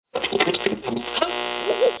Hello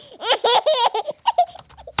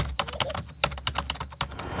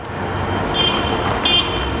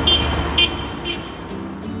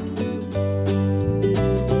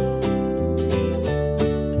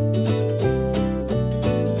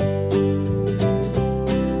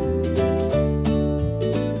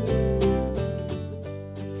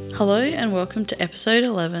and welcome to episode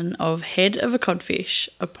 11 of Head of a Codfish,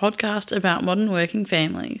 a podcast about modern working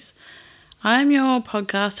families. I'm your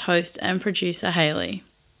podcast host and producer, Hayley.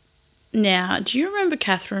 Now, do you remember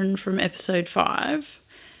Catherine from episode 5?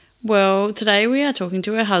 Well, today we are talking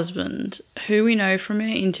to her husband, who we know from her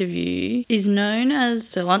interview is known as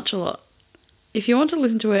Sir Lunchalot. If you want to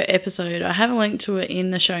listen to her episode, I have a link to it in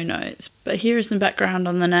the show notes, but here is some background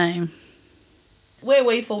on the name. Where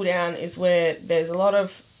we fall down is where there's a lot of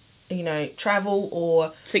travel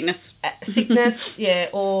or Sickness, yeah,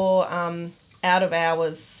 or out of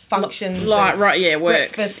hours functions, work.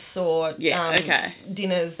 breakfasts or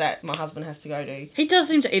dinners that my husband has to go to. He does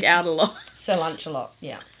seem to eat out a lot. So lunch a lot,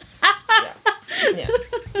 yeah.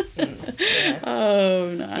 Yeah.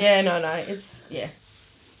 Oh, no. Yeah, no, it's,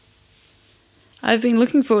 I've been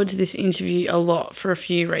looking forward to this interview a lot for a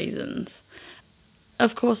few reasons.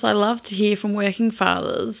 Of course, I love to hear from working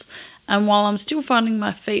fathers, and while I'm still finding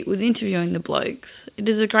my feet with interviewing the blokes, it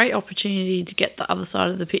is a great opportunity to get the other side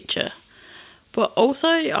of the picture. But also,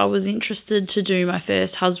 I was interested to do my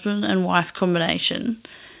first husband and wife combination,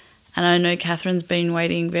 and I know Catherine's been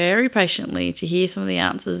waiting very patiently to hear some of the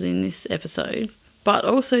answers in this episode, but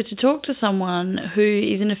also to talk to someone who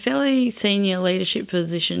is in a fairly senior leadership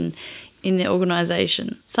position in their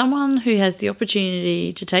organisation, someone who has the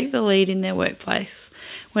opportunity to take the lead in their workplace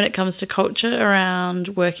when it comes to culture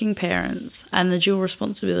around working parents and the dual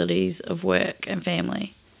responsibilities of work and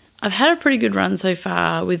family. I've had a pretty good run so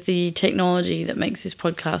far with the technology that makes this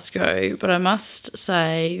podcast go, but I must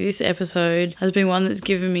say this episode has been one that's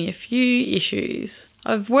given me a few issues.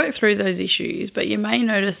 I've worked through those issues, but you may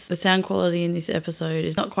notice the sound quality in this episode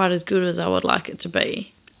is not quite as good as I would like it to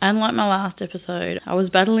be. And like my last episode, I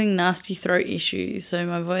was battling nasty throat issues, so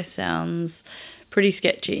my voice sounds pretty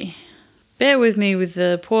sketchy. Bear with me with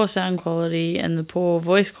the poor sound quality and the poor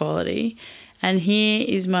voice quality, and here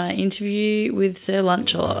is my interview with Sir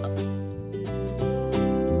Lunchalot.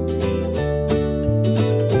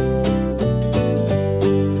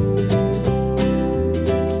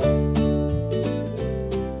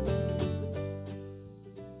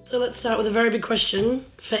 So let's start with a very big question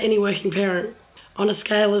for any working parent. On a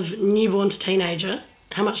scale of newborn to teenager,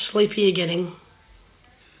 how much sleep are you getting?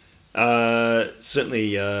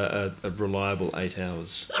 Certainly a reliable 8 hours.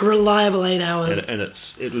 A reliable 8 hours. And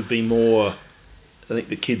it would be more, I think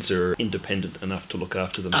the kids are independent enough to look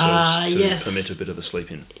after themselves to permit a bit of a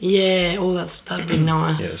sleep in. Yeah, that'd be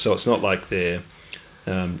nice. Yeah, so it's not like they're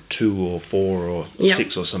 2 or 4 or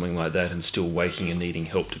 6 or something like that and still waking and needing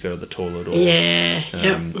help to go to the toilet or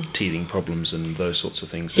teething problems and those sorts of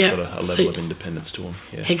things. They've got a level of independence to them.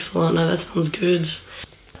 Yeah. Excellent. No, that sounds good.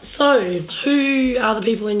 So, who are the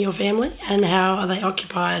people in your family and how are they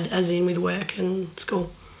occupied, as in with work and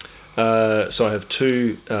school? So I have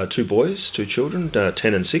two boys, 2 children,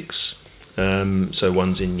 10 and 6. So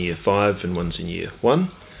one's in year 5 and one's in year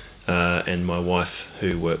 1. And my wife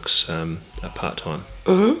who works part-time.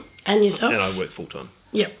 Mm-hmm. And yourself? And I work full-time.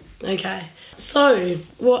 Yep. Okay. So,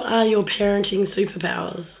 what are your parenting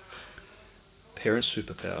superpowers? Parent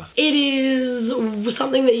superpower? It is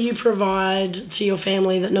something that you provide to your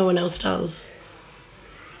family that no one else does.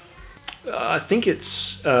 I think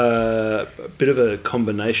it's a bit of a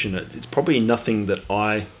combination. It's probably nothing that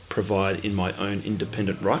I provide in my own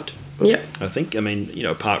independent right. Yep. I think. I mean,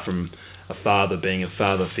 apart from a father being a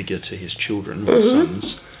father figure to his children, my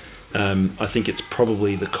sons, I think it's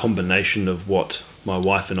probably the combination of what my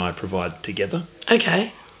wife and I provide together.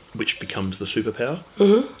 Okay. Which becomes the superpower.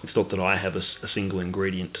 Mm-hmm. It's not that I have a single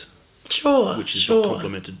ingredient which is not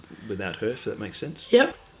complemented without her, if that makes sense.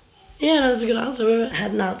 Yep. Yeah, that's a good answer. We haven't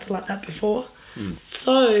had an answer like that before.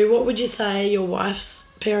 So, what would you say your wife's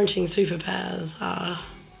parenting superpowers are?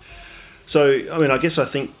 So, I mean, I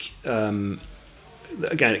think,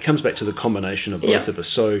 again, it comes back to the combination of both of us.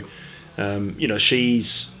 So, she's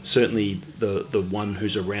certainly the one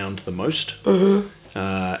who's around the most. Mm-hmm.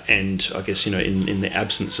 And I guess, in the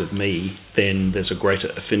absence of me, then there's a greater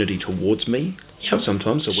affinity towards me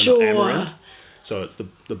sometimes. So when I am around. So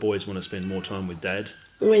the boys want to spend more time with Dad.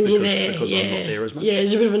 When you're there, because I'm not there as much. Yeah,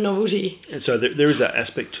 it's a bit of a novelty. And so there is that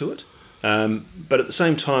aspect to it. But at the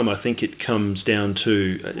same time, I think it comes down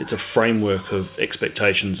to, it's a framework of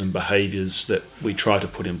expectations and behaviours that we try to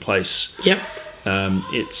put in place. Yep.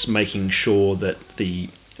 It's making sure that the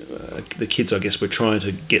the kids, I guess, we're trying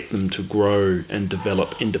to get them to grow and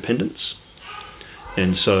develop independence.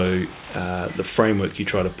 And so the framework you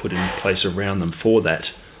try to put in place around them for that,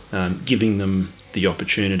 giving them the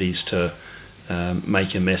opportunities to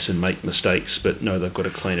make a mess and make mistakes, but no, they've got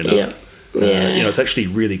to clean it up. It's actually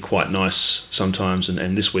really quite nice sometimes,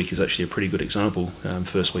 and this week is actually a pretty good example,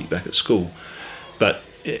 first week back at school. But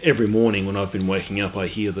every morning when I've been waking up, I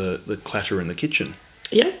hear the clatter in the kitchen.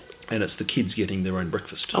 Yeah. And it's the kids getting their own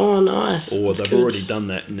breakfast. Oh, nice. Or they've already done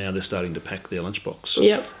that, and now they're starting to pack their lunchbox.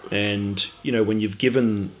 Yep. And, when you've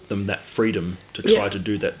given them that freedom to try to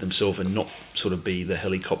do that themselves and not sort of be the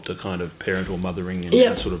helicopter kind of parent or mothering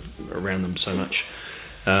and sort of around them so much,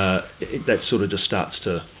 that sort of just starts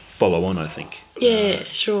to follow on, I think. Yeah,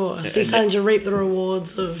 sure. You're starting to reap the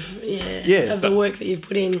rewards of the work that you've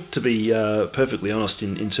put in. To be perfectly honest,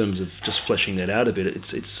 in terms of just fleshing that out a bit,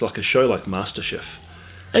 it's like a show like MasterChef.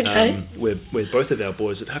 Okay. Where both of our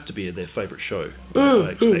boys, it have to be their favourite show,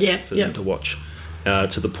 I expect, for them to watch.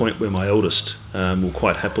 To the point where my eldest will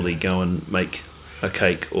quite happily go and make a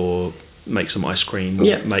cake or make some ice cream.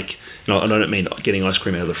 Or make. I don't mean getting ice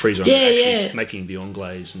cream out of the freezer. I'm actually making the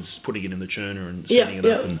anglaise and putting it in the churner and setting it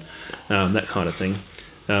up and that kind of thing.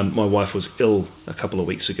 My wife was ill a couple of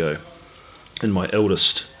weeks ago, and my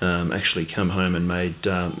eldest actually come home and made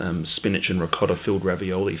spinach and ricotta filled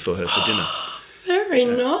ravioli for her for dinner. Very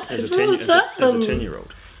nice. As a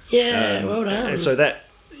 10-year-old. Yeah, well done. And so that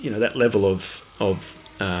that level of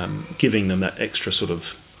giving them that extra sort of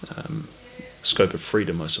scope of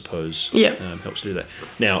freedom, I suppose, helps do that.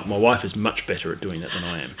 Now, my wife is much better at doing that than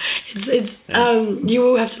I am. You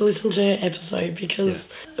will have to listen to her episode because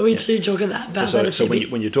we do talk about that. So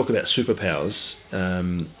when you talk about superpowers,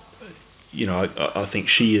 I think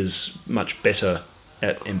she is much better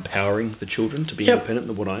at empowering the children to be independent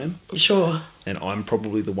than what I am. Sure. And I'm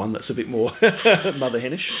probably the one that's a bit more mother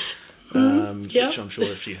hennish, which I'm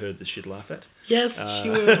sure if she heard this she'd laugh at. Yes, she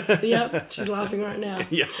will. She's laughing right now.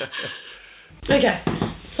 Yeah. Okay,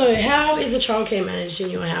 so how is the childcare managed in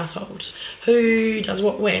your household? Who does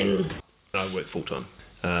what when? I work full-time,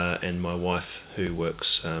 and my wife, who works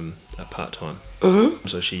part-time. Mm-hmm.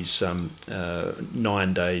 So she's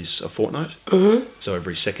 9 days a fortnight. Mm-hmm. So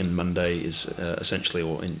every second Monday is essentially,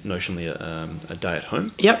 or notionally, a day at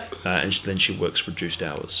home. Yep. And then she works reduced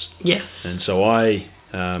hours. Yes. And so I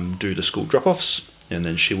do the school drop-offs, and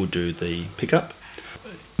then she will do the pick-up.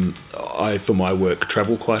 I, for my work,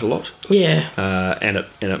 travel quite a lot. Yeah. And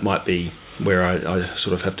it might be where I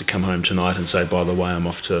sort of have to come home tonight and say, by the way, I'm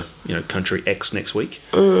off to country X next week.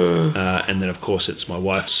 And then, of course, it's my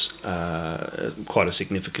wife's quite a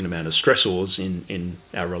significant amount of stressors in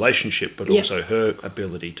our relationship, but also her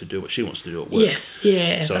ability to do what she wants to do at work.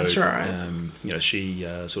 Yes, so, that's right. She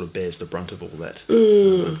sort of bears the brunt of all that.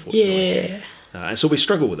 Yeah. And so we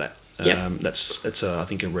struggle with that. That's I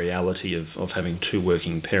think a reality of having two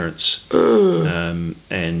working parents,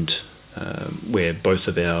 and where both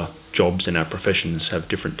of our jobs and our professions have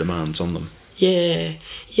different demands on them. Yeah.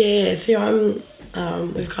 See, we've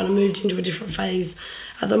kind of moved into a different phase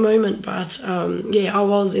at the moment, but I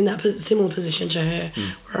was in that similar position to her,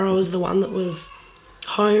 where I was the one that was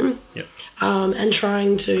home, and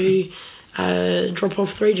trying to drop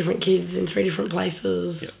off 3 different kids in 3 different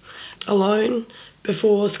places alone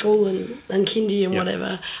before school and kindy and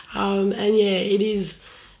whatever.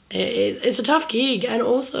 It's a tough gig. And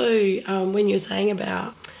also when you're saying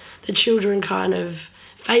about the children kind of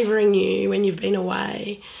favouring you when you've been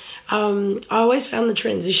away, I always found the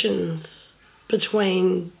transitions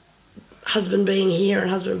between husband being here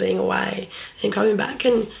and husband being away and coming back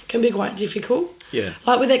can be quite difficult. Yeah.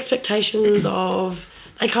 Like with expectations of,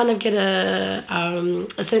 they kind of get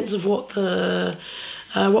a sense of what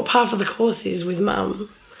part of the course is with mum,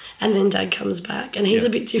 and then dad comes back and he's a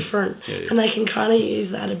bit different, and they can kind of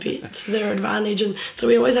use that a bit to their advantage. And so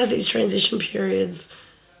we always have these transition periods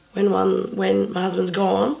when my husband's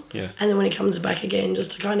gone, and then when he comes back again,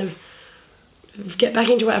 just to kind of get back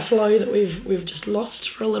into our flow that we've just lost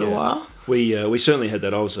for a little while. We certainly had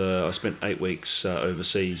that. I spent 8 weeks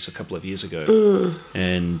overseas a couple of years ago,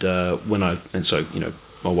 and so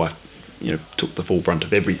my wife took the full brunt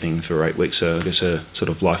of everything for 8 weeks. So I guess her sort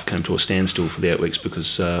of life came to a standstill for the 8 weeks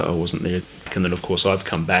because I wasn't there. And then of course I've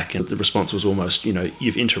come back, and the response was almost,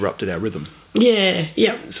 you've interrupted our rhythm. Yeah,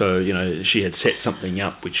 yeah. So, you know, she had set something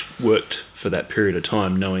up which worked for that period of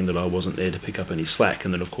time, knowing that I wasn't there to pick up any slack.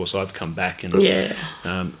 And then, of course, I've come back and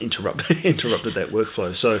interrupted that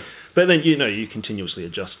workflow. So, but then, you know, you continuously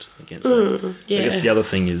adjust against that. Yeah. I guess the other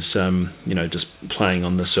thing is, you know, just playing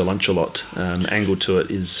on the Sir Lunch-a-Lot angle to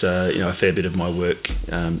it is, you know, a fair bit of my work,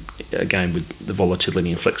 again, with the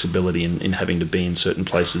volatility and flexibility in having to be in certain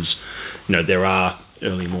places. You know, there are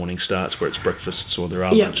early morning starts where it's breakfasts, or there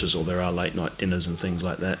are lunches, or there are late night dinners and things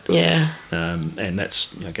like that. Yeah. And that's,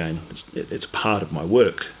 again, it's part of my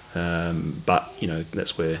work. But, you know,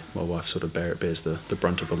 that's where my wife sort of bears the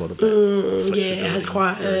brunt of a lot of that. Yeah, it has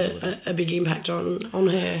quite a big impact on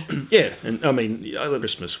her. Yeah, and I mean, I love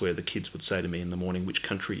Christmas where the kids would say to me in the morning, "Which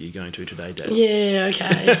country are you going to today, Dad?" Yeah,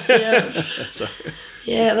 okay. Yeah.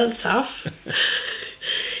 Yeah, that's tough.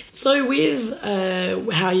 So with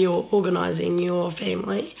how you're organising your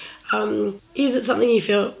family, is it something you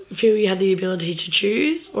feel you had the ability to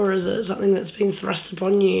choose, or is it something that's been thrust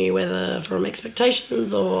upon you, whether from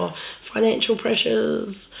expectations or financial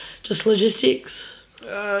pressures, just logistics?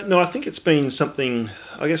 No, I think it's been something,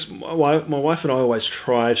 I guess my wife and I always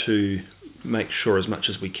try to make sure as much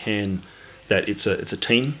as we can that it's a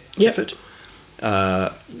team effort.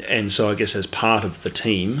 And so I guess as part of the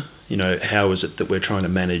team, you know, how is it that we're trying to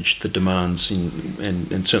manage the demands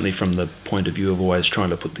and certainly from the point of view of always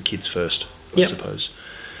trying to put the kids first, I suppose.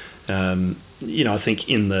 You know, I think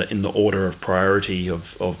in the order of priority of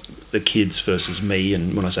the kids versus me,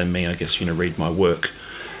 and when I say me, I guess, you know, read my work.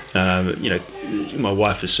 You know, my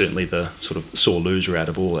wife is certainly the sort of sore loser out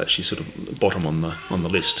of all that. She's sort of bottom on the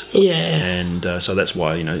list. Yeah. And so that's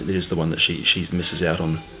why, you know, it is the one that she misses out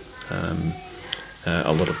on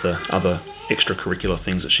a lot of the other extracurricular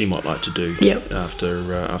things that she might like to do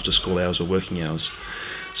after school hours or working hours.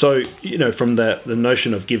 So, you know, from the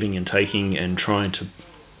notion of giving and taking and trying to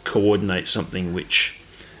coordinate something which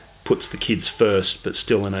puts the kids first but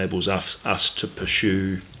still enables us to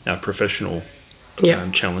pursue our professional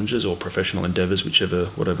challenges or professional endeavours,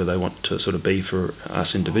 whatever they want to sort of be for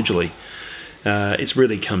us individually. It's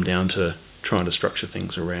really come down to trying to structure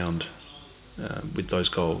things around with those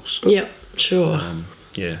goals. Yeah, sure.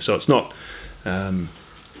 So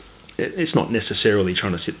it's not necessarily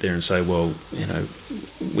trying to sit there and say, well, you know,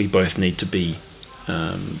 we both need to be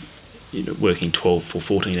you know, working 12 or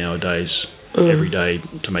 14-hour days every day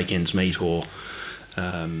to make ends meet, or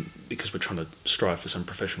because we're trying to strive for some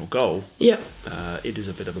professional goal. It is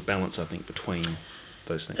a bit of a balance, I think, between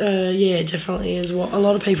those things. Yeah, definitely is what a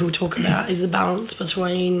lot of people talk about, is the balance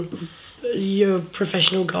between your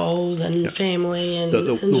professional goals and family and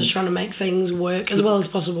just trying to make things work as well as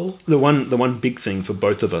possible. The one big thing for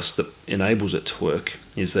both of us that enables it to work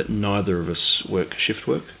is that neither of us work shift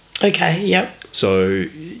work. Okay, yep. So,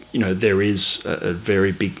 you know, there is a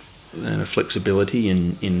very big flexibility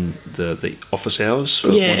in the office hours, for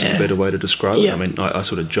want of a better way to describe it. I mean, I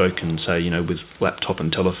sort of joke and say, you know, with laptop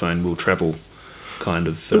and telephone we'll travel kind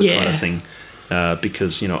of thing,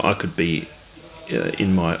 because, you know, I could be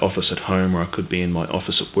in my office at home, or I could be in my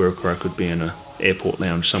office at work, or I could be in an airport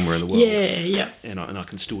lounge somewhere in the world. And I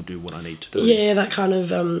can still do what I need to do. Yeah, that kind of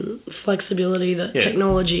flexibility that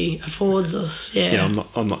technology affords us.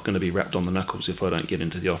 I'm not going to be wrapped on the knuckles if I don't get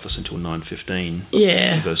into the office until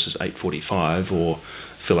 9:15 versus 8:45, or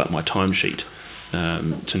fill out my timesheet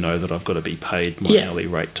to know that I've got to be paid my hourly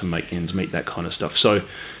rate to make ends meet, that kind of stuff. So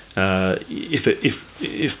if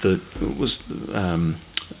the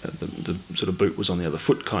sort of boot was on the other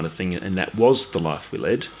foot kind of thing, and that was the life we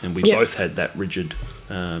led, and we both had that rigid,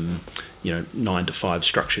 9 to 5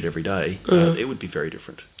 structured every day, it would be very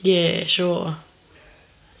different. Yeah, sure.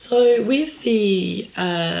 So with the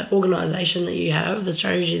organisation that you have, the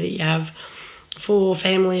strategy that you have for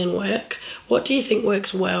family and work, what do you think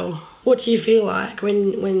works well? What do you feel like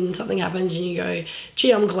when something happens and you go,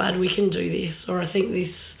 gee, I'm glad we can do this, or I think this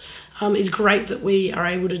is great that we are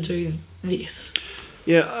able to do this?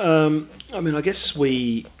 Yeah, I mean, I guess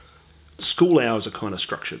school hours are kind of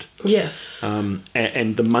structured. Yes.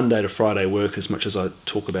 And the Monday to Friday work, as much as I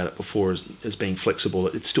talk about it before as being flexible,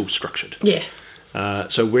 it's still structured. Yeah.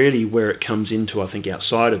 So really where it comes into, I think,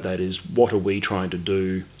 outside of that is what are we trying to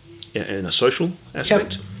do in a social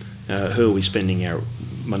aspect? Who are we spending our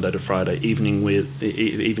Monday to Friday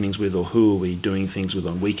evenings with, or who are we doing things with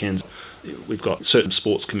on weekends? We've got certain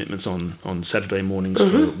sports commitments on Saturday mornings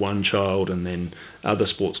for one child, and then other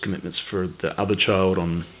sports commitments for the other child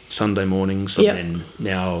on Sunday mornings. And then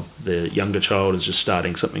now the younger child is just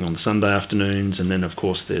starting something on Sunday afternoons, and then of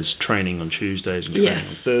course there's training on Tuesdays and training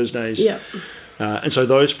on Thursdays. And so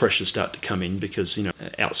those pressures start to come in because, you know,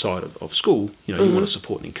 outside of school, you know, you want to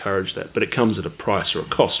support and encourage that, but it comes at a price or a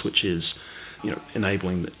cost, which is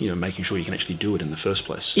enabling, making sure you can actually do it in the first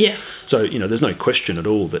place. Yeah. So, there's no question at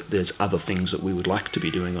all that there's other things that we would like to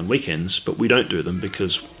be doing on weekends, but we don't do them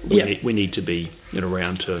because we need to be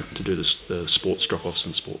around to do the sports drop-offs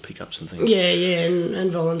and sport pickups and things. Yeah,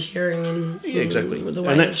 and volunteering and exactly. The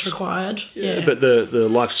way that's required. Yeah. But the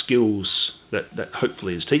life skills that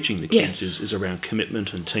hopefully is teaching the kids is around commitment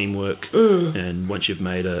and teamwork. And once you've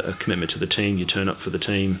made a commitment to the team, you turn up for the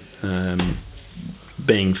team.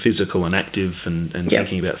 Being physical and active and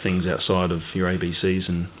thinking about things outside of your ABCs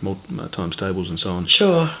and times tables and so on.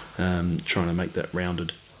 Sure. Trying to make that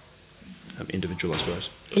rounded individual, I suppose.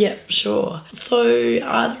 Yeah, sure. So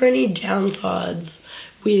are there any downsides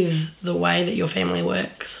with the way that your family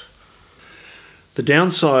works? The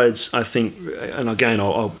downsides, I think, and again,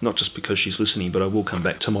 I'll not just because she's listening, but I will come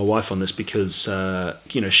back to my wife on this because,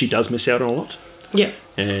 she does miss out on a lot. Yeah.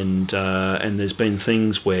 And there's been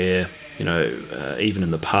things where, even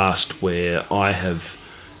in the past where I have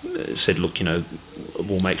said, look,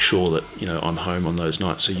 we'll make sure that, I'm home on those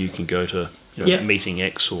nights so you can go to meeting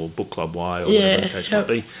X or book club Y or whatever the case might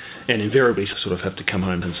be. And invariably sort of have to come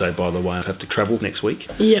home and say, by the way, I have to travel next week.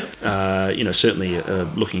 Yeah. Certainly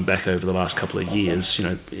looking back over the last couple of years,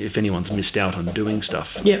 if anyone's missed out on doing stuff,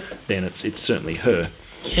 then it's certainly her.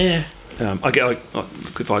 Yeah.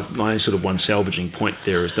 My sort of one salvaging point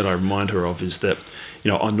there is that I remind her of is that,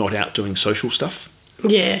 I'm not out doing social stuff.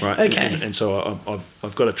 Yeah. Right. Okay. And so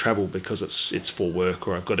I've got to travel because it's for work,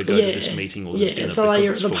 or I've got to go to this meeting or this dinner. It's not like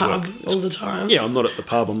you're at the pub work. all the time. Yeah, I'm not at the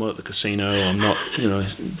pub. I'm not at the casino. I'm not,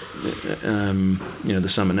 the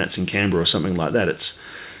Summer Nats in Canberra or something like that.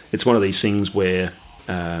 It's one of these things where,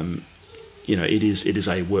 it is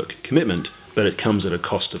a work commitment, but it comes at a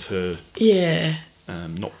cost of her. Yeah.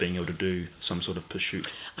 Not being able to do some sort of pursuit.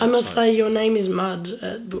 I must say your name is Mud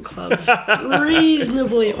at book clubs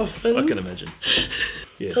reasonably often. I can imagine.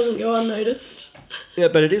 Yes. Doesn't go unnoticed. Yeah,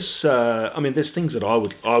 but it is. There's things that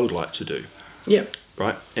I would like to do. Yep.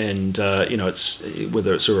 Right, and it's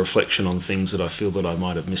whether it's a reflection on things that I feel that I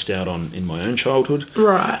might have missed out on in my own childhood.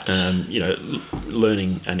 Right.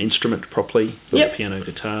 Learning an instrument properly, the piano,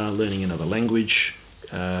 guitar, learning another language.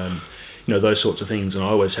 Those sorts of things, and I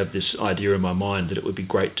always have this idea in my mind that it would be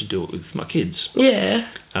great to do it with my kids. Yeah.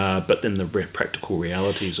 But then the practical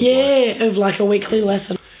realities of of like a weekly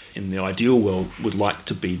lesson. In the ideal world, would like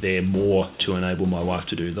to be there more to enable my wife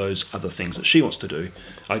to do those other things that she wants to do.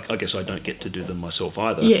 I guess I don't get to do them myself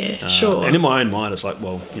either. Yeah, sure. And in my own mind, it's like,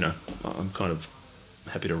 well, I'm kind of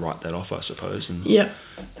happy to write that off, I suppose, and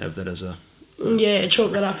have that as a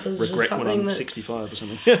chalk that up as regret something when I'm 65 or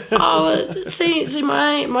something. see,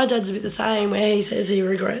 my dad's a bit the same, where he says he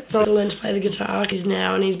regrets not to learn to play the guitar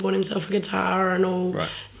now, and he's bought himself a guitar and all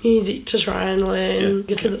music to try and learn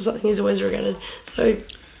because it's something he's always regretted. So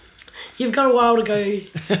you've got a while to go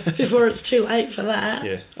before it's too late for that.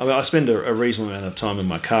 Yeah, I spend a reasonable amount of time in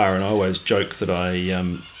my car, and I always joke that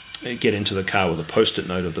I get into the car with a post-it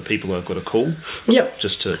note of the people I've got to call. Yep.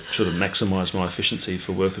 Just to sort of maximise my efficiency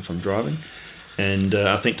for work if I'm driving. And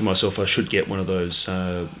I think to myself, I should get one of those,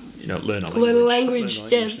 learn a language.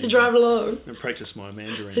 Yes, to drive along. And practice my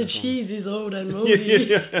Mandarin. The cheese is old and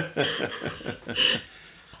moldy.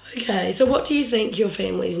 Okay, so what do you think your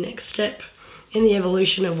family's next step in the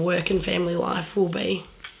evolution of work and family life will be?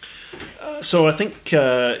 So I think,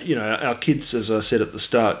 our kids, as I said at the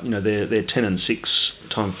start, they're 10 and 6,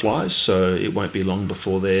 time flies, so it won't be long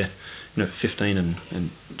before they're, 15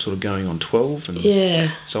 and sort of going on 12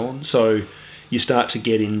 and so on. So you start to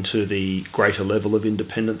get into the greater level of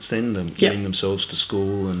independence then, them getting themselves to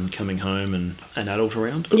school and coming home and an adult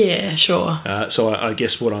around. Yeah, sure. So I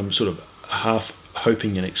guess what I'm sort of half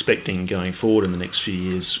hoping and expecting going forward in the next few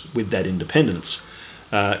years with that independence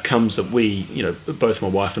comes that we, both my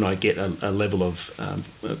wife and I get a level of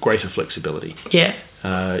greater flexibility. Yeah.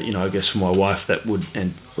 I guess for my wife that would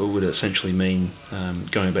essentially mean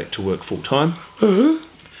going back to work full time. Mm-hmm.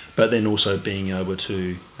 But then also being able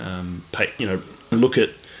to look at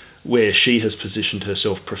where she has positioned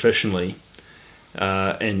herself professionally,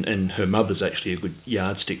 and her mother's actually a good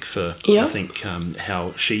yardstick for I think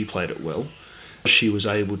how she played it well. She was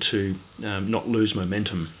able to not lose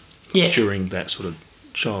momentum during that sort of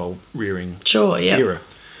child rearing era.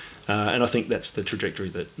 And I think that's the trajectory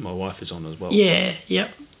that my wife is on as well. Yeah,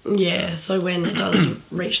 yep. Yeah, so when it does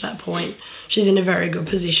reach that point, she's in a very good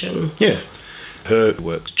position. Yeah. Her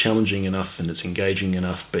work's challenging enough and it's engaging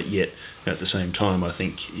enough, but yet at the same time, I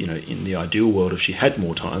think, in the ideal world, if she had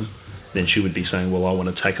more time, then she would be saying, well, I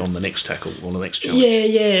want to take on the next tackle or the next challenge.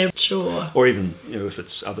 Yeah, sure. Or even, if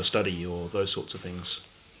it's other study or those sorts of things.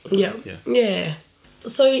 Yeah.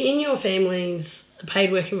 So in your families, the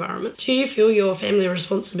paid work environment. Do you feel your family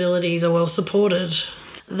responsibilities are well supported?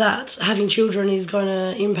 That having children is going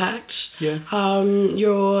to impact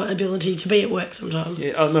your ability to be at work sometimes?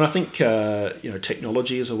 Yeah, I mean, I think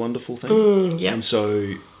technology is a wonderful thing, and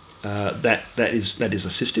so that is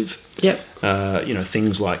assistive. Yep.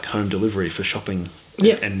 Things like home delivery for shopping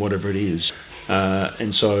and whatever it is.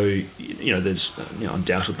 And so, there's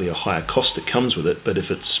undoubtedly a higher cost that comes with it, but if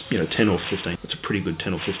it's 10 or 15, it's a pretty good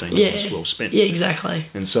 10 or 15 dollars well spent. Yeah, exactly.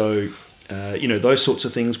 And so, those sorts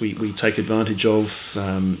of things we take advantage of.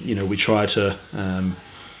 We try to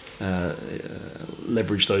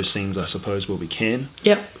leverage those things, I suppose, where we can.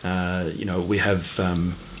 Yep. We have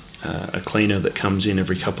a cleaner that comes in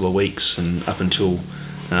every couple of weeks, and up until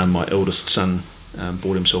my eldest son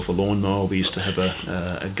bought himself a lawnmower, we used to have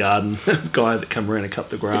a garden guy that come around and cut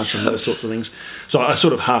the grass and those sorts of things. So I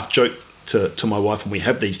sort of half joke to my wife when we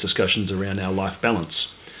have these discussions around our life balance,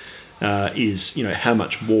 is how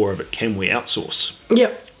much more of it can we outsource?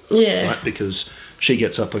 Yep. Yeah. Right? Because she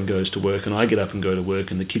gets up and goes to work, and I get up and go to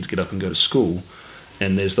work, and the kids get up and go to school,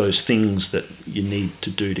 and there's those things that you need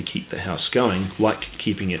to do to keep the house going, like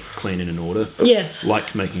keeping it clean and in order. Yes.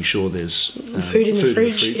 Like making sure there's food in the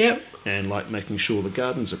fridge. Yep. And like making sure the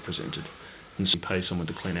gardens are presented, and so pay someone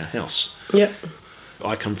to clean our house. Yep.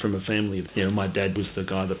 I come from a family, my dad was the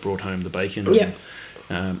guy that brought home the bacon and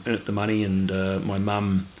earned the money, and my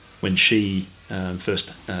mum, when she first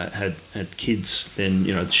had kids, then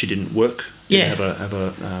she didn't work. Yeah.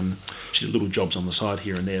 She did little jobs on the side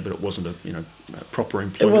here and there, but it wasn't a proper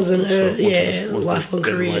employment. It wasn't lifelong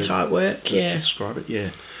career type work. Yeah. Describe it. Yeah.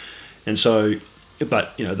 And so,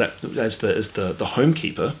 but that as the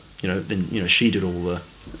homekeeper, then she did all the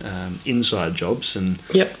inside jobs, and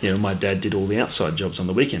my dad did all the outside jobs on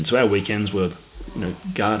the weekends. So our weekends were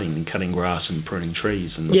gardening and cutting grass and pruning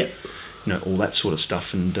trees and all that sort of stuff.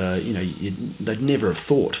 And they'd never have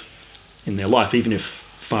thought in their life, even if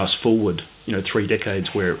fast forward 3 decades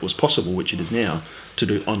where it was possible, which it is now, to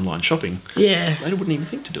do online shopping. Yeah. They wouldn't even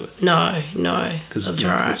think to do it. No. That's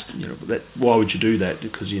right. Why would you do that?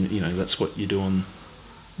 Because that's what you do on.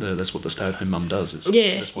 That's what the stay-at-home mum does. That's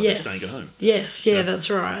why they're staying at home. Yes, that's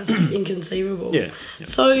right. It's inconceivable. Yeah.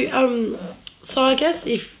 So I guess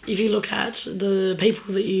if you look at the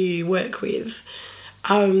people that you work with,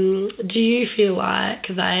 do you feel like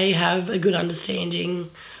they have a good understanding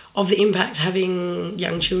of the impact having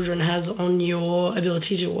young children has on your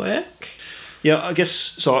ability to work? Yeah, I guess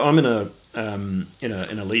so. I'm in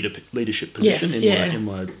a leadership position in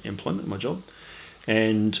my employment, my job,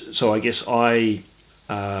 and so I guess I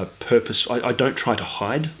don't try to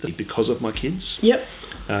hide because of my kids. Yep.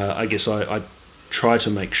 I guess I try to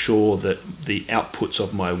make sure that the outputs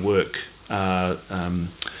of my work are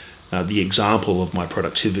the example of my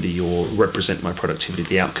productivity, or represent my productivity,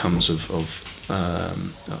 the outcomes of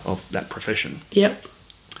that profession. Yep.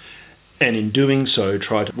 And in doing so,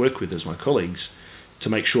 try to work with as my colleagues to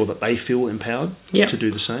make sure that they feel empowered to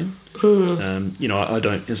do the same. I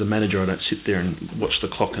don't, as a manager, I don't sit there and watch the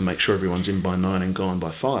clock and make sure everyone's in by 9 and gone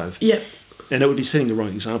by 5. Yep. And it would be setting the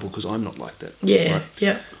wrong example, because I'm not like that. Yeah. Right?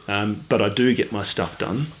 Yeah. But I do get my stuff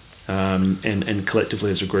done, and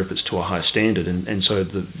collectively as a group, it's to a high standard. And so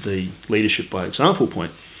the leadership by example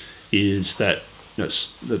point is that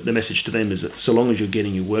the message to them is that so long as you're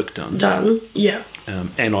getting your work done,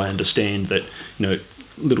 and I understand that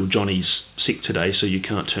little Johnny's sick today, so you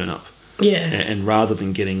can't turn up. Yeah. And rather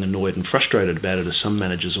than getting annoyed and frustrated about it, as some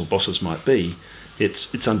managers or bosses might be,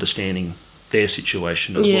 it's understanding their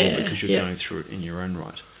situation as well, because you're going through it in your own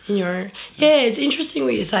right. It's interesting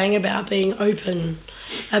what you're saying about being open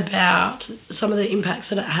about some of the impacts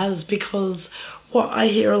that it has, because what I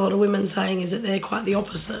hear a lot of women saying is that they're quite the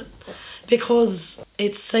opposite, because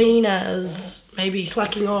it's seen as maybe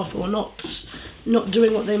slacking off or not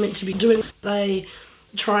doing what they're meant to be doing. They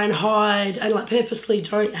try and hide and purposely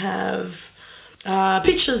don't have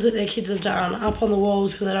pictures that their kids have done up on the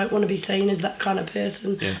walls, because they don't want to be seen as that kind of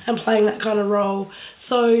person and playing that kind of role.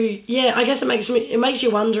 So I guess it makes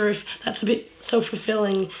you wonder if that's a bit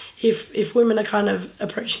self-fulfilling. If women are kind of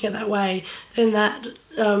approaching it that way, then that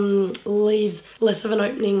leaves less of an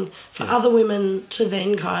opening for other women to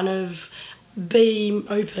then kind of be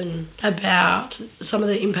open about some of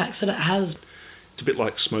the impacts that it has. It's a bit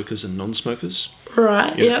like smokers and non-smokers.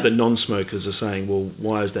 Right, The non-smokers are saying, well,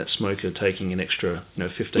 why is that smoker taking an extra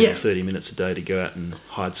 15 or 30 minutes a day to go out and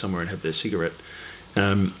hide somewhere and have their cigarette?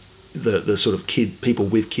 The sort of people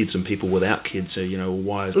with kids and people without kids are,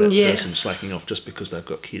 why is that person slacking off just because they've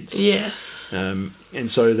got kids? Yeah.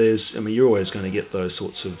 And so you're always going to get those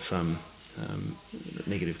sorts of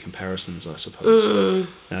negative comparisons, I suppose.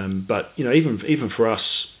 But, even for us,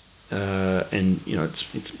 and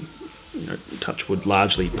it's touch wood,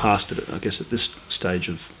 largely past it, I guess, at this stage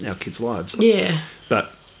of our kids' lives. Yeah.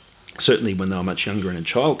 But certainly when they were much younger and in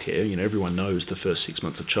childcare, everyone knows the first 6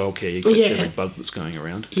 months of childcare, you catch every bug that's going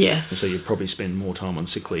around. Yeah. And so you probably spend more time on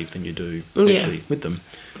sick leave than you do actually with them.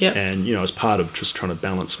 Yeah. And, as part of just trying to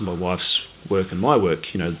balance my wife's work and my work,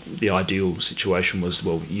 the ideal situation was,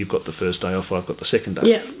 well, you've got the first day off, I've got the second day.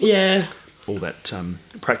 Yeah, yeah. All that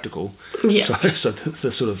practical. Yeah. So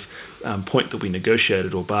the sort of point that we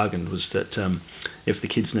negotiated or bargained was that if the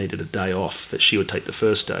kids needed a day off, that she would take the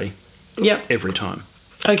first day every time.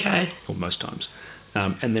 Okay. Or most times.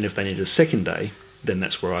 And then if they needed a second day, then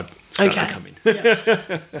that's where I'd start to come in.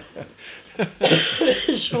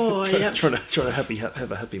 Sure, yeah. Trying to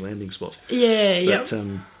have a happy landing spot. Yeah, yeah.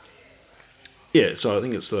 So I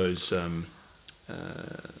think it's those...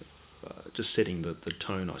 just setting the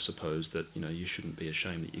tone, I suppose, that you shouldn't be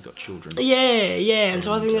ashamed that you've got children. Yeah, and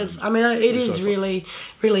so I think it is really,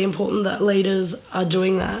 really important that leaders are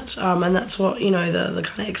doing that, and that's what the kind of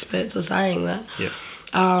experts are saying, that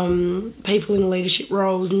people in leadership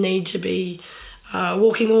roles need to be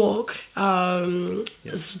walking the walk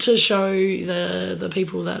to show the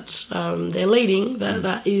people that they're leading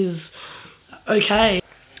that is okay.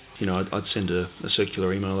 I'd send a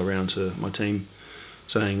circular email around to my team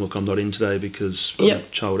saying, look, I'm not in today because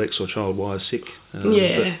child X or child Y is sick. But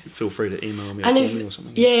feel free to email me or call me or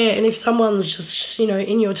something. Yeah, and if someone's just,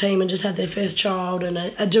 in your team and just had their first child and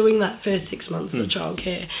are doing that first 6 months of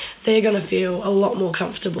childcare, they're going to feel a lot more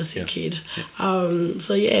comfortable with their kid.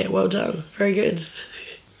 Yeah. Well done. Very good.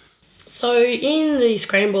 So in the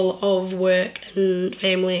scramble of work and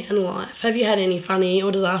family and life, have you had any funny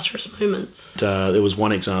or disastrous moments? There was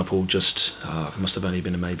one example it must have only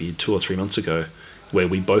been maybe 2 or 3 months ago, where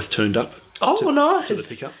we both turned up nice. to the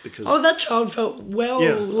pickup. Because that child felt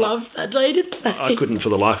loved that day, didn't they? I couldn't for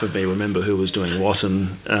the life of me remember who was doing what,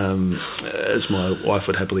 and as my wife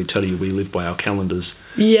would happily tell you, we live by our calendars.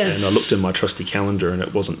 Yeah. And I looked in my trusty calendar and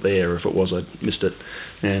it wasn't there. If it was, I missed it.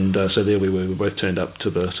 And so there we were. We both turned up to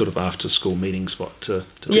the sort of after-school meeting spot to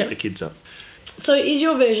pick the kids up. So is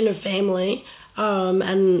your version of family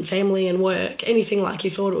and family and work anything like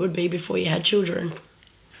you thought it would be before you had children?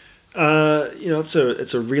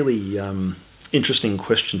 It's a really interesting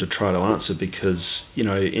question to try to answer because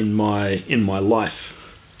in my life,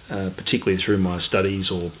 particularly through my studies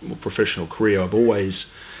or professional career, I've always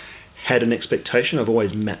had an expectation. I've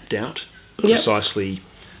always mapped out precisely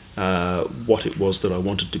what it was that I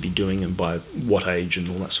wanted to be doing and by what age and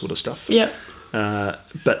all that sort of stuff.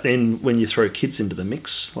 But then when you throw kids into the mix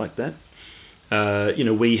like that,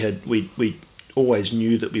 we always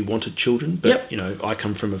knew that we wanted children, but I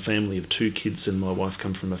come from a family of 2 kids and my wife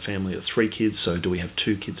come from a family of 3 kids, so do we have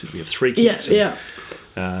 2 kids if we have 3 kids?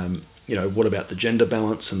 What about the gender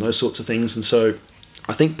balance and those sorts of things? And so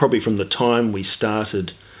I think probably from the time we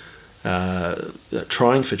started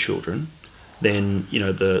trying for children, then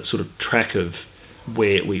the sort of track of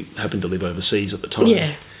where we happened to live overseas at the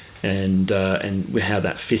time, and how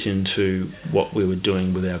that fit into what we were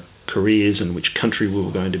doing with our careers and which country we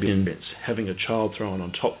were going to be in. Having a child thrown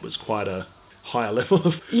on top was quite a higher level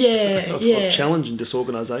of challenge and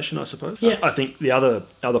disorganisation, I suppose. I think the other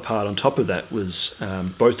part on top of that was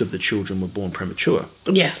both of the children were born premature.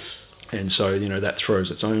 Yes. And so, that throws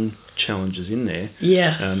its own challenges in there.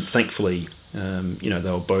 Yeah. Thankfully, they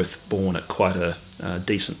were both born at quite a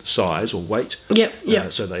decent size or weight.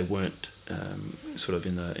 So they weren't sort of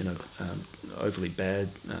in a overly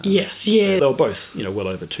bad. They were both, well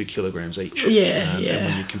over 2 kilograms each. And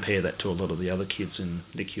when you compare that to a lot of the other kids in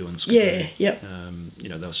NICU and school, they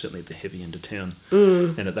were certainly at the heavy end of town.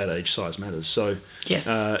 And at that age, size matters. So,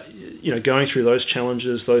 going through those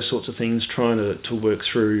challenges, those sorts of things, trying to work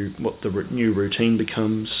through what the new routine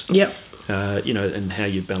becomes. And how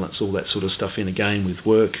you balance all that sort of stuff in again with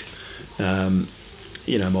work.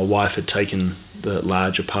 My wife had taken the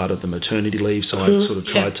larger part of the maternity leave, so I sort of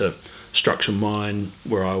tried to structure mine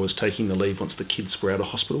where I was taking the leave once the kids were out of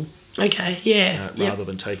hospital. Rather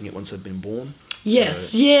than taking it once they've been born.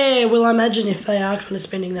 Well, I imagine if they are kind of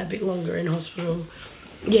spending that bit longer in hospital,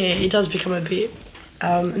 it does become a bit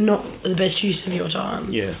not the best use of your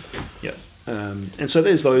time. And so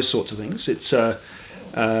there's those sorts of things. It's the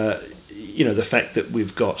fact that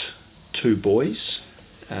we've got 2 boys.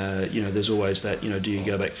 There's always that, do you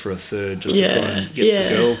go back for a third just to try and get the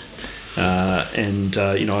girl?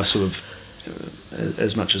 I sort of,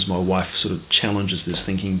 as much as my wife sort of challenges this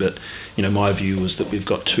thinking, but, my view was that we've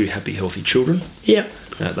got 2 happy, healthy children.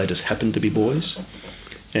 They just happen to be boys.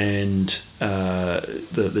 and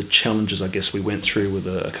the challenges I guess we went through with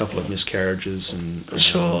a couple of miscarriages and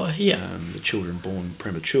the children born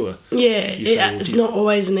premature. It's not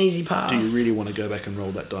always an easy path. Do you really want to go back and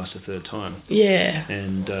roll that dice a third time? Yeah.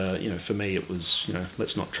 And for me it was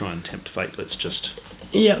let's not try and tempt fate. Let's just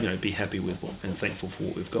be happy with and thankful for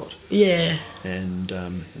what we've got. Yeah. And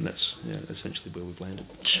that's essentially where we've landed.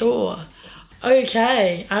 Sure.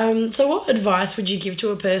 Okay, so what advice would you give to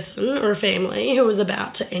a person or a family who is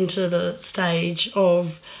about to enter the stage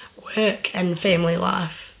of work and family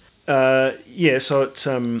life? So it's,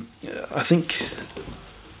 I think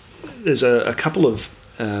there's a couple of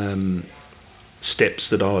steps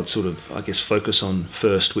that I would sort of, I guess, focus on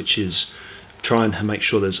first, which is trying to make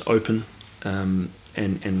sure there's open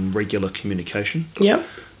and regular communication. Yep.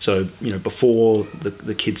 So, before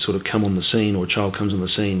the kids sort of come on the scene or a child comes on the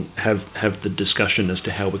scene, have the discussion as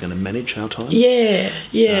to how we're going to manage our time.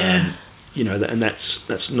 Yeah. And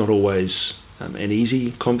that's not always an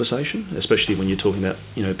easy conversation, especially when you're talking about,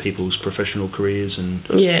 people's professional careers and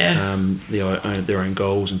their own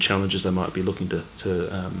goals and challenges they might be looking to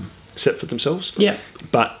set for themselves. Yeah.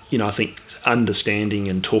 But, I think understanding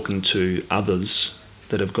and talking to others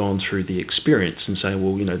that have gone through the experience and saying,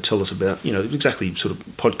 well, tell us about, exactly sort of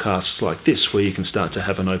podcasts like this where you can start to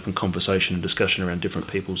have an open conversation and discussion around different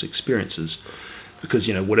people's experiences, because,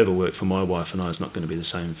 whatever worked for my wife and I is not going to be the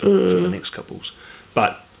same for the next couples.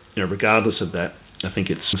 But, regardless of that, I think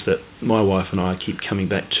it's that my wife and I keep coming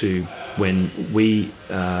back to when we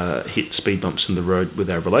hit speed bumps in the road with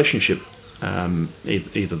our relationship,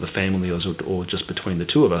 either the family or just between the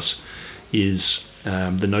two of us, is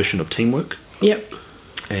the notion of teamwork. Yep.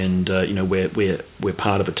 And we're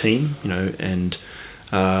part of a team, and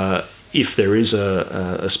if there is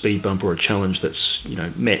a speed bump or a challenge that's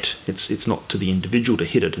met, it's not to the individual to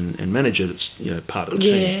hit it and manage it. It's part of the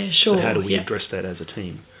team. Yeah, sure. But how do we address that as a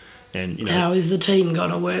team? And how is the team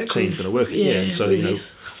going to work? Team's going to work. And so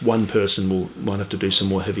one person might have to do some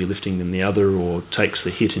more heavy lifting than the other, or takes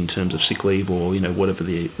the hit in terms of sick leave, or whatever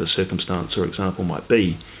the circumstance or example might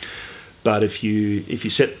be. But if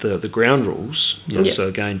you set the ground rules, so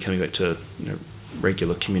again coming back to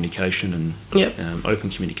regular communication and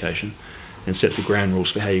open communication, and set the ground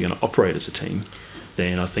rules for how you're going to operate as a team,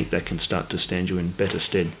 then I think that can start to stand you in better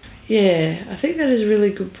stead. Yeah, I think that is a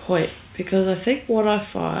really good point, because I think what I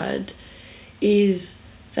find is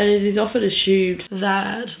that it is often assumed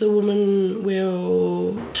that the woman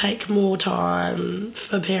will take more time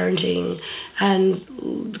for parenting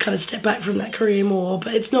and kind of step back from that career more,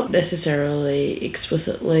 but it's not necessarily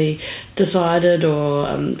explicitly decided or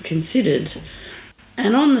considered.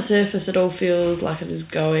 And on the surface it all feels like it is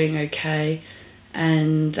going okay,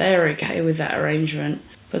 and they are okay with that arrangement.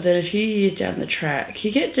 But then a few years down the track,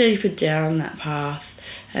 you get deeper down that path,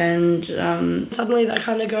 and suddenly they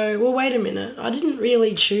kind of go, well, wait a minute, I didn't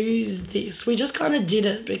really choose this. We just kind of did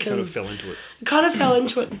it because... Kind of fell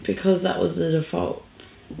into it. Because that was the default.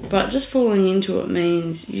 But just falling into it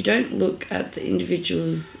means you don't look at the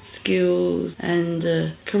individual's skills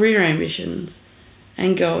and career ambitions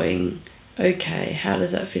and going, okay, how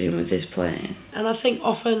does that fit in with this plan? And I think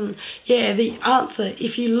often, the answer,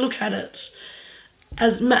 if you look at it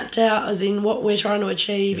as mapped out as in what we're trying to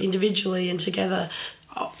achieve individually and together,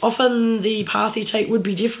 often the path you take would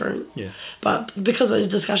be different. Yeah. But because those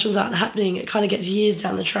discussions aren't happening, it kind of gets years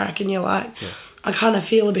down the track and you're like, I kind of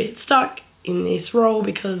feel a bit stuck in this role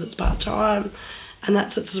because it's part-time and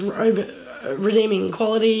that's its redeeming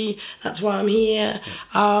quality. That's why I'm here.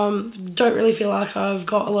 Don't really feel like I've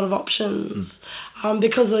got a lot of options.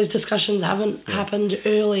 Because those discussions haven't happened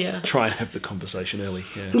earlier. Try and have the conversation early.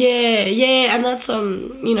 And that's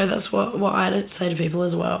that's what I say to people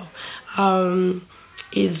as well,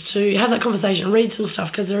 is to have that conversation, read some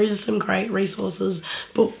stuff, because there is some great resources,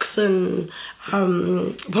 books and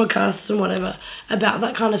podcasts and whatever about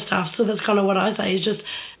that kind of stuff. So that's kind of what I say, is just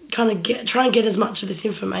kind of try and get as much of this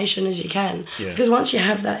information as you can, because once you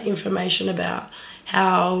have that information about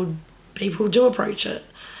how people do approach it,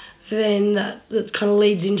 then that kind of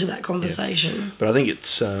leads into that conversation. But I think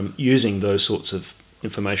it's using those sorts of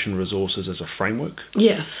information resources as a framework.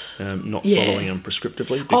 Yes. Not following them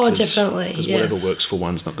prescriptively. Definitely. Because whatever works for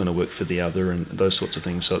one's not going to work for the other, and those sorts of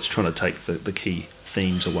things. So it's trying to take the key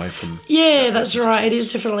themes away from... Yeah, that's right. It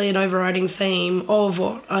is definitely an overriding theme of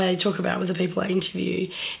what I talk about with the people I interview,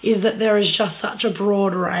 is that there is just such a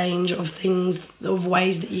broad range of things, of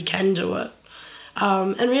ways that you can do it.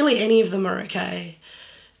 And really any of them are okay.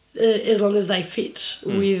 as long as they fit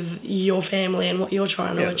with your family and what you're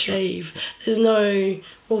trying to achieve. Right.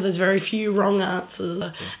 There's very few wrong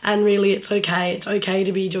answers, and really it's okay. It's okay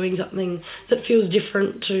to be doing something that feels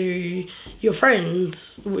different to your friends,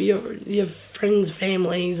 your friends'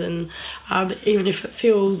 families, and even if it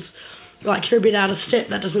feels like you're a bit out of step,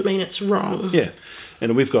 that doesn't mean it's wrong. Yeah,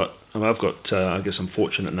 and I've got, I guess I'm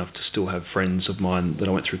fortunate enough to still have friends of mine that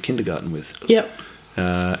I went through kindergarten with. Yep.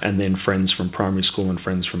 And then friends from primary school and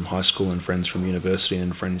friends from high school and friends from university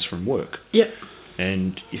and friends from work. Yep.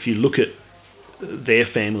 And if you look at their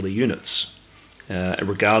family units,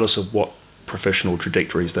 regardless of what professional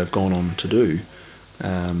trajectories they've gone on to do,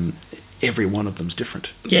 every one of them's different.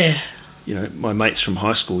 Yeah. My mates from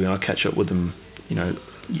high school, I catch up with them,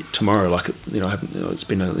 tomorrow, it's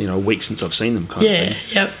been a week since I've seen them kind of thing.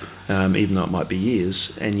 Yep. Even though it might be years,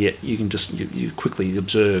 and yet you can just you quickly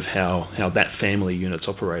observe how that family unit's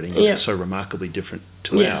operating. It's so remarkably different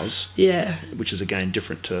to ours. Yeah. Which is again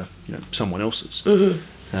different to someone else's. Mm-hmm.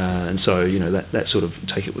 And so that sort of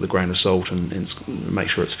take it with a grain of salt and make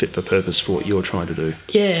sure it's fit for purpose for what you're trying to do.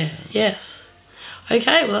 Yeah. Yes.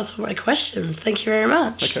 Okay. Well, that's all my questions. Thank you very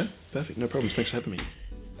much. Okay. Perfect. No problems. Thanks for having me.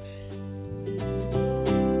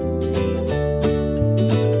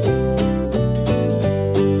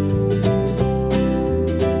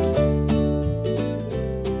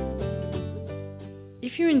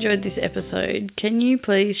 If you enjoyed this episode, can you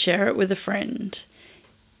please share it with a friend?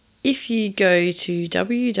 If you go to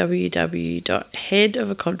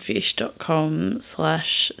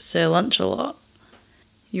www.headofacodfish.com/SirLunchALot,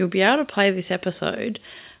 you'll be able to play this episode,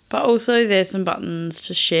 but also there's some buttons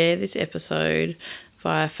to share this episode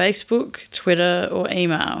via Facebook, Twitter, or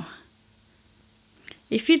email.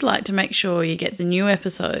 If you'd like to make sure you get the new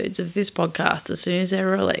episodes of this podcast as soon as they're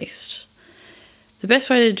released, the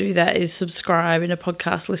best way to do that is subscribe in a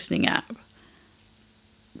podcast listening app.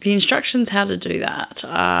 The instructions how to do that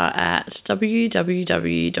are at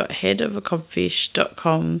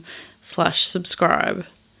www.headofacodfish.com/subscribe.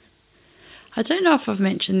 I don't know if I've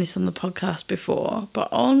mentioned this on the podcast before,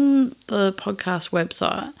 but on the podcast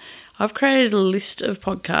website, I've created a list of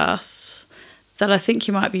podcasts that I think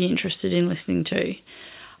you might be interested in listening to.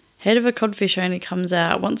 Head of a Codfish only comes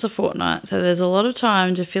out once a fortnight, so there's a lot of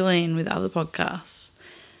time to fill in with other podcasts.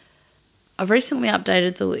 I've recently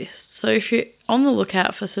updated the list, so if you're on the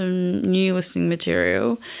lookout for some new listening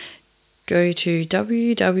material, go to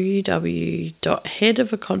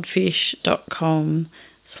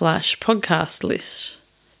www.headofacodfish.com/podcast list.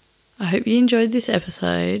 I hope you enjoyed this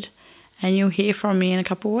episode, and you'll hear from me in a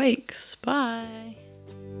couple of weeks. Bye.